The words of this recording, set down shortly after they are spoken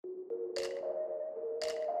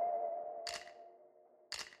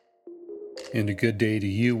And a good day to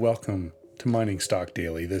you. Welcome to Mining Stock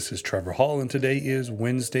Daily. This is Trevor Hall, and today is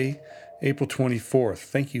Wednesday, April 24th.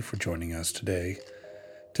 Thank you for joining us today.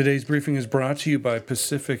 Today's briefing is brought to you by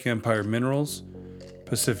Pacific Empire Minerals.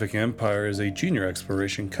 Pacific Empire is a junior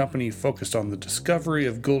exploration company focused on the discovery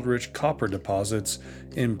of gold-rich copper deposits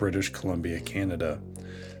in British Columbia, Canada.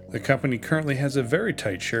 The company currently has a very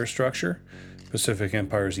tight share structure. Pacific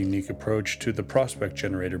Empire's unique approach to the prospect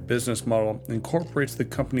generator business model incorporates the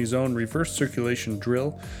company's own reverse circulation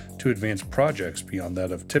drill to advance projects beyond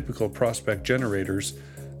that of typical prospect generators.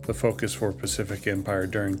 The focus for Pacific Empire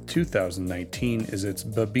during 2019 is its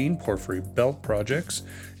Babine Porphyry Belt projects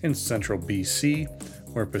in central BC,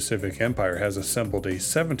 where Pacific Empire has assembled a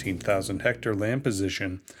 17,000 hectare land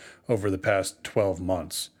position over the past 12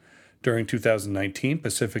 months. During 2019,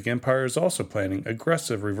 Pacific Empire is also planning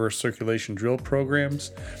aggressive reverse circulation drill programs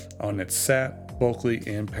on its Sat, Bulkley,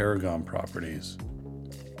 and Paragon properties.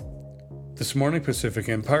 This morning, Pacific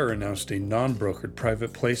Empire announced a non-brokered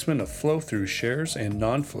private placement of flow-through shares and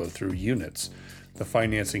non-flow-through units. The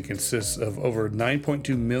financing consists of over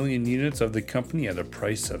 9.2 million units of the company at a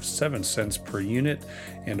price of 7 cents per unit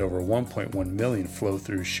and over 1.1 million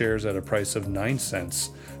flow-through shares at a price of 9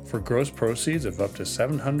 cents for gross proceeds of up to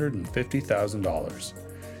 $750,000.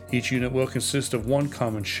 Each unit will consist of one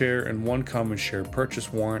common share and one common share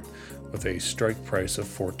purchase warrant with a strike price of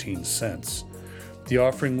 14 cents. The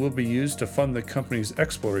offering will be used to fund the company's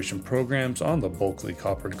exploration programs on the Bulkley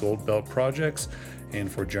Copper Gold Belt projects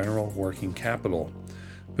and for general working capital.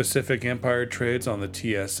 Pacific Empire trades on the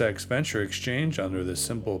TSX Venture Exchange under the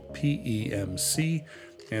symbol PEMC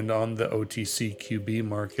and on the OTCQB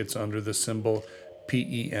markets under the symbol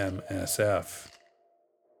PEMSF.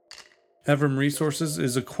 Evrim Resources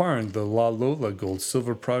is acquiring the La Lola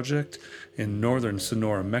Gold-Silver project in northern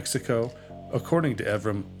Sonora, Mexico. According to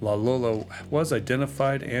Evrim, La Lola was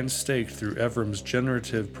identified and staked through Evrim's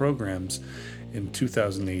generative programs in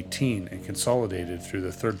 2018 and consolidated through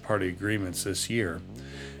the third-party agreements this year.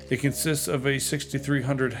 It consists of a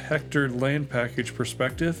 6,300 hectare land package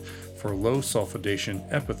prospective for low sulfidation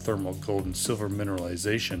epithermal gold and silver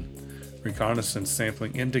mineralization. Reconnaissance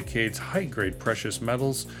sampling indicates high-grade precious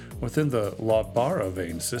metals within the La Barra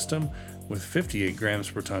vein system, with 58 grams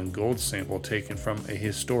per ton gold sample taken from a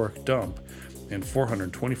historic dump and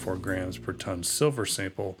 424 grams per ton silver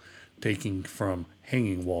sample taken from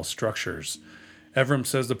hanging wall structures. Evrim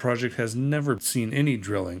says the project has never seen any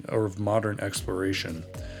drilling or of modern exploration.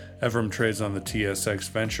 Evrim trades on the TSX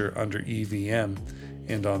Venture under EVM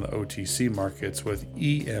and on the OTC markets with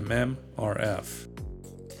EMMRF.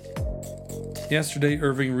 Yesterday,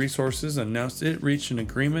 Irving Resources announced it reached an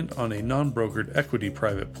agreement on a non-brokered equity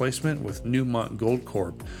private placement with Newmont Gold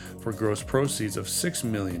Corp for gross proceeds of $6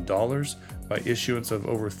 million by issuance of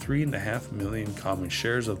over 3.5 million common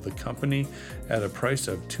shares of the company at a price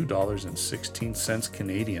of $2.16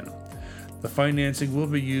 Canadian. The financing will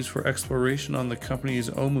be used for exploration on the company's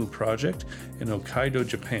Omu project in Hokkaido,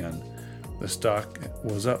 Japan. The stock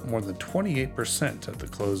was up more than 28% at the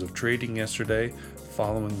close of trading yesterday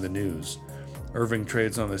following the news. Irving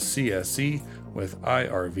trades on the CSE with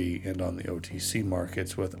IRV and on the OTC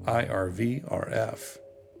markets with IRVRF.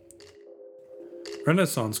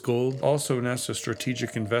 Renaissance Gold also announced a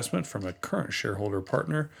strategic investment from a current shareholder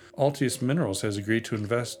partner. Altius Minerals has agreed to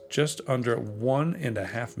invest just under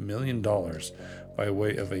 $1.5 million by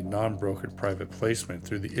way of a non-brokered private placement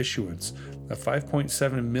through the issuance of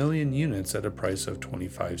 5.7 million units at a price of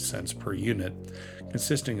 25 cents per unit,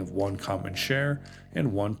 consisting of one common share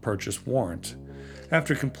and one purchase warrant.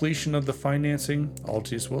 After completion of the financing,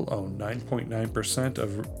 Altius will own 9.9%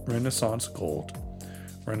 of Renaissance Gold.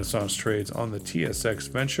 Renaissance trades on the TSX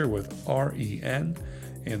Venture with REN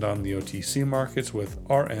and on the OTC markets with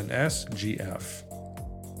RNSGF.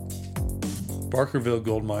 Barkerville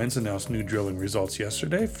Gold Mines announced new drilling results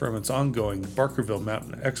yesterday from its ongoing Barkerville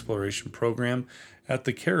Mountain exploration program at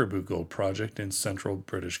the Caribou Gold Project in central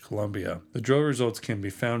British Columbia. The drill results can be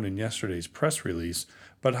found in yesterday's press release,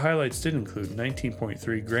 but highlights did include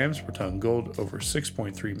 19.3 grams per ton gold over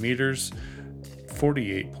 6.3 meters,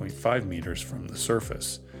 48.5 meters from the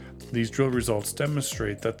surface. These drill results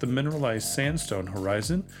demonstrate that the mineralized sandstone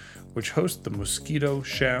horizon, which hosts the Mosquito,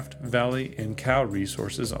 Shaft, Valley, and Cow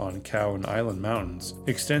resources on Cow and Island Mountains,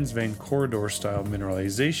 extends vein corridor-style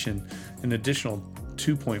mineralization an additional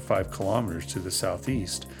 2.5 kilometers to the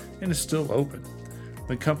southeast and is still open.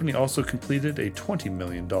 The company also completed a $20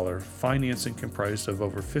 million financing comprised of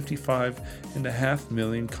over 55.5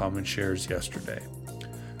 million common shares yesterday.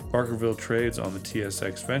 Barkerville trades on the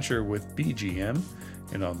TSX Venture with BGM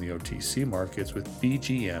and on the OTC markets with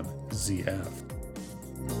BGM-ZF.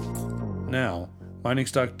 Now, Mining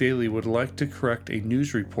Stock Daily would like to correct a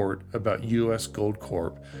news report about U.S. Gold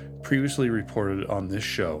Corp previously reported on this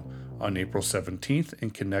show on April 17th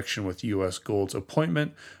in connection with U.S. Gold's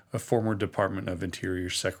appointment of former Department of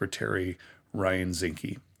Interior Secretary Ryan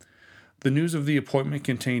Zinke. The news of the appointment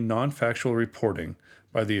contained non-factual reporting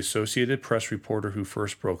by the Associated Press reporter who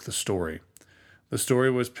first broke the story. The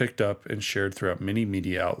story was picked up and shared throughout many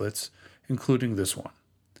media outlets, including this one.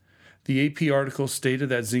 The AP article stated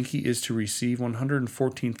that Zinke is to receive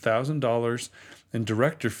 $114,000 in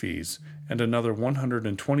director fees and another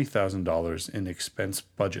 $120,000 in expense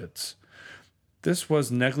budgets. This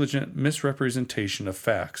was negligent misrepresentation of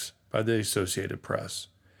facts by the Associated Press.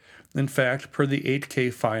 In fact, per the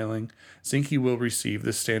 8K filing, Zinke will receive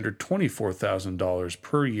the standard $24,000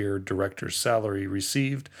 per year director's salary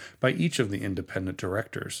received by each of the independent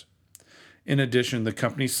directors. In addition, the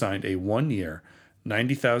company signed a one-year,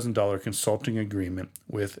 $90,000 consulting agreement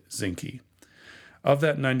with Zinke. Of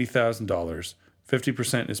that $90,000,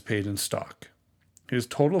 50% is paid in stock. His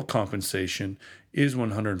total compensation is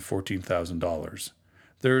 $114,000.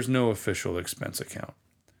 There is no official expense account.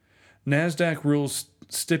 NASDAQ rules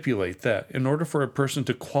stipulate that in order for a person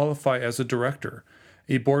to qualify as a director,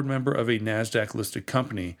 a board member of a NASDAQ-listed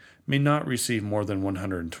company may not receive more than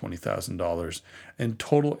 $120,000 in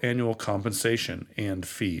total annual compensation and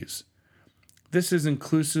fees. This is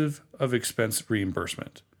inclusive of expense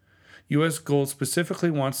reimbursement. U.S. Gold specifically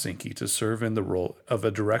wants Zinke to serve in the role of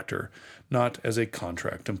a director, not as a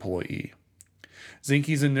contract employee.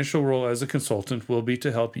 Zinke's initial role as a consultant will be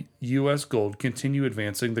to help U.S. Gold continue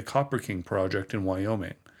advancing the Copper King project in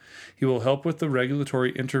Wyoming. He will help with the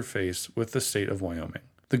regulatory interface with the state of Wyoming.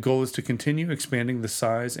 The goal is to continue expanding the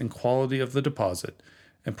size and quality of the deposit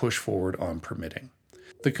and push forward on permitting.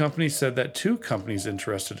 The company said that 2 companies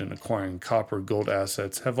interested in acquiring copper gold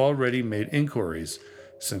assets have already made inquiries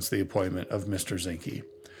since the appointment of Mr. Zinke.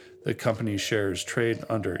 The company's shares trade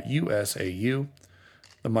under USAU.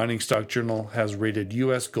 The Mining Stock Journal has rated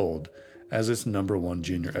U.S. Gold as its number 1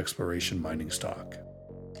 junior exploration mining stock.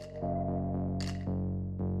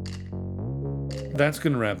 That's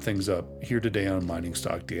going to wrap things up here today on Mining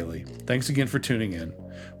Stock Daily. Thanks again for tuning in.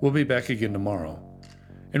 We'll be back again tomorrow.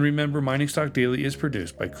 And remember, Mining Stock Daily is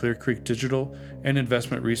produced by Clear Creek Digital and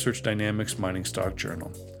Investment Research Dynamics Mining Stock Journal.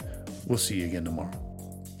 We'll see you again tomorrow.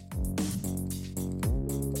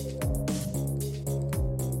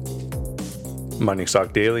 Mining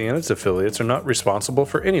Stock Daily and its affiliates are not responsible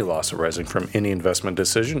for any loss arising from any investment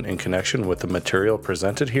decision in connection with the material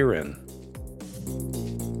presented herein.